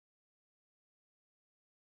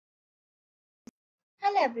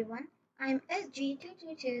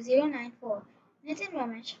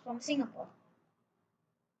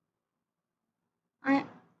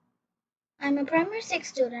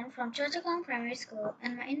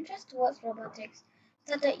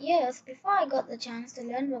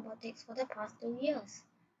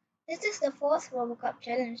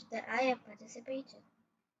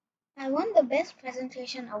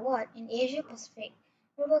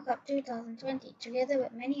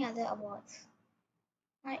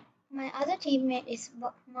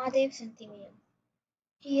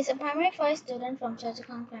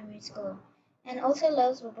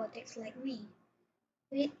robotics like me.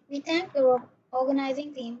 We thank the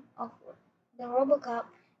organizing team of the RoboCup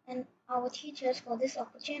and our teachers for this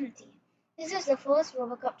opportunity. This is the first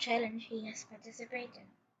RoboCup challenge he has participated.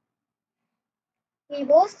 We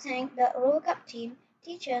both thank the RoboCup team,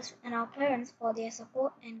 teachers, and our parents for their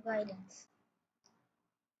support and guidance.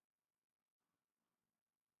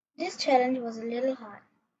 This challenge was a little hard.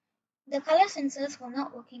 The color sensors were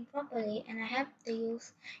not working properly and I had to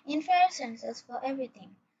use infrared sensors for everything.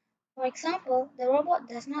 For example, the robot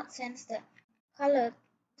does not sense the color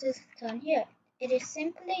to turn here. It is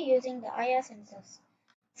simply using the IR sensors.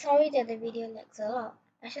 Sorry that the video lags a lot.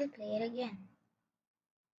 I shall play it again.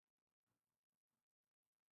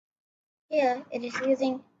 Here it is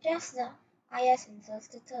using just the IR sensors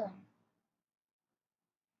to turn.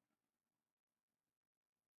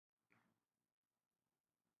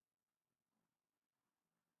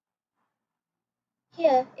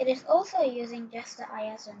 Here it is also using just the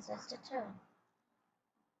IR sensors to turn.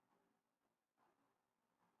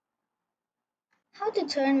 How to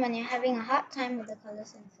turn when you're having a hard time with the color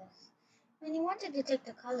sensors. When you want to detect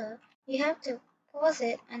the color, you have to pause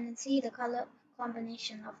it and then see the color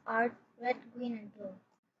combination of red, green, and blue.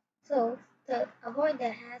 So, to avoid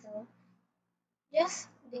that hassle, just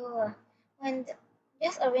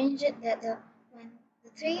arrange it that when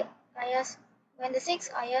the 6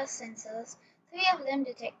 IR sensors, 3 of them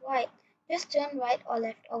detect white, just turn right or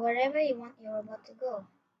left or wherever you want your robot to go.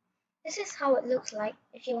 This is how it looks like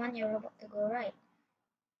if you want your robot to go right.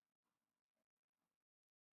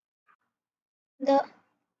 There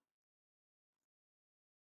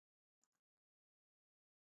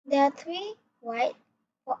are 3 white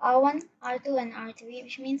for R1, R2, and R3,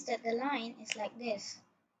 which means that the line is like this,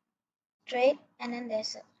 straight, and then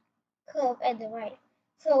there's a curve at the right.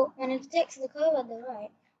 So when it detects the curve at the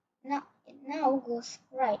right, it now goes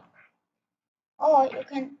right. Or you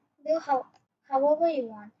can do however you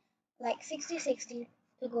want, like 60-60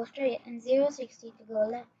 to go straight and 0-60 to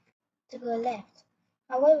go left.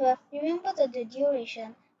 However, remember that the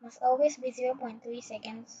duration must always be 0.3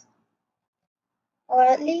 seconds, or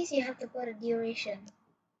at least you have to put a duration.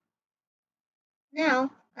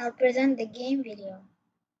 Now, I'll present the game video.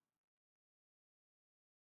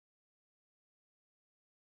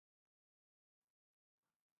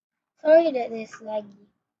 Sorry that it's laggy.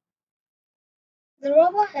 The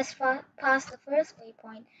robot has passed the first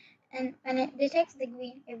waypoint, and when it detects the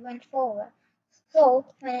green, it went forward. So,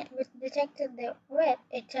 when it detected the red,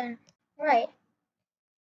 it turned right.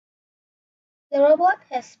 The robot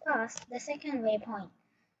has passed the second waypoint.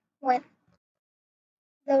 When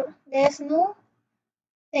there's no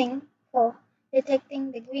thing for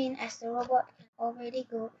detecting the green as the robot can already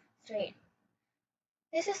go straight.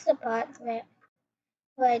 This is the part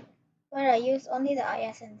where I used only the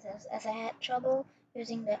IR sensors as I had trouble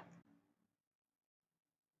using the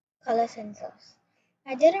color sensors.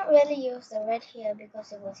 I didn't really use the red here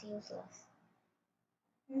because it was useless.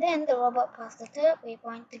 And then the robot passed the third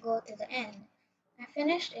waypoint to go to the end. I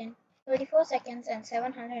finished in 34 seconds and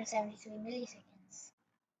 773 milliseconds.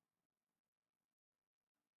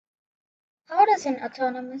 How does an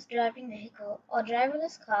autonomous driving vehicle or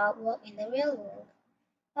driverless car work in the real world?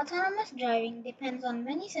 Autonomous driving depends on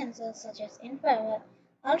many sensors such as infrared,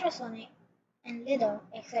 ultrasonic, and lidar,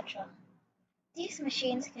 etc. These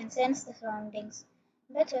machines can sense the surroundings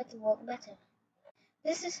better to work better.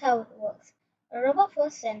 This is how it works. A robot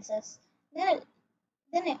first senses, then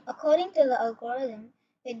according to the algorithm,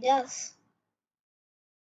 it does.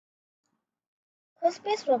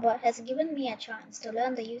 CoSpace Robot has given me a chance to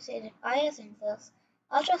learn the usage of IR sensors,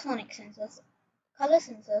 ultrasonic sensors, color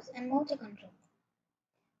sensors, and motor control.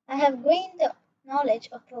 I have gained the knowledge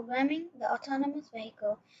of programming the autonomous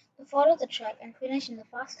vehicle to follow the track and finish in the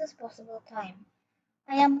fastest possible time.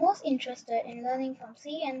 I am most interested in learning from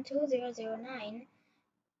CN2009.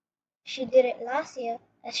 She did it last year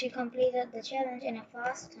as she completed the challenge in a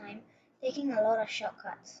fast time, taking a lot of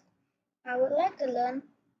shortcuts. I would like to learn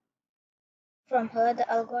from her the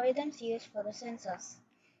algorithms used for the sensors.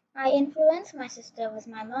 I influenced my sister with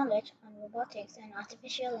my knowledge on robotics and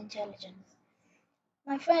artificial intelligence.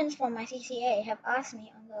 My friends from my CCA have asked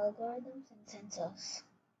me on the algorithms and sensors.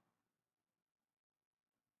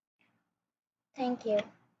 Thank you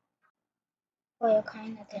for your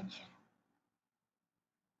kind attention.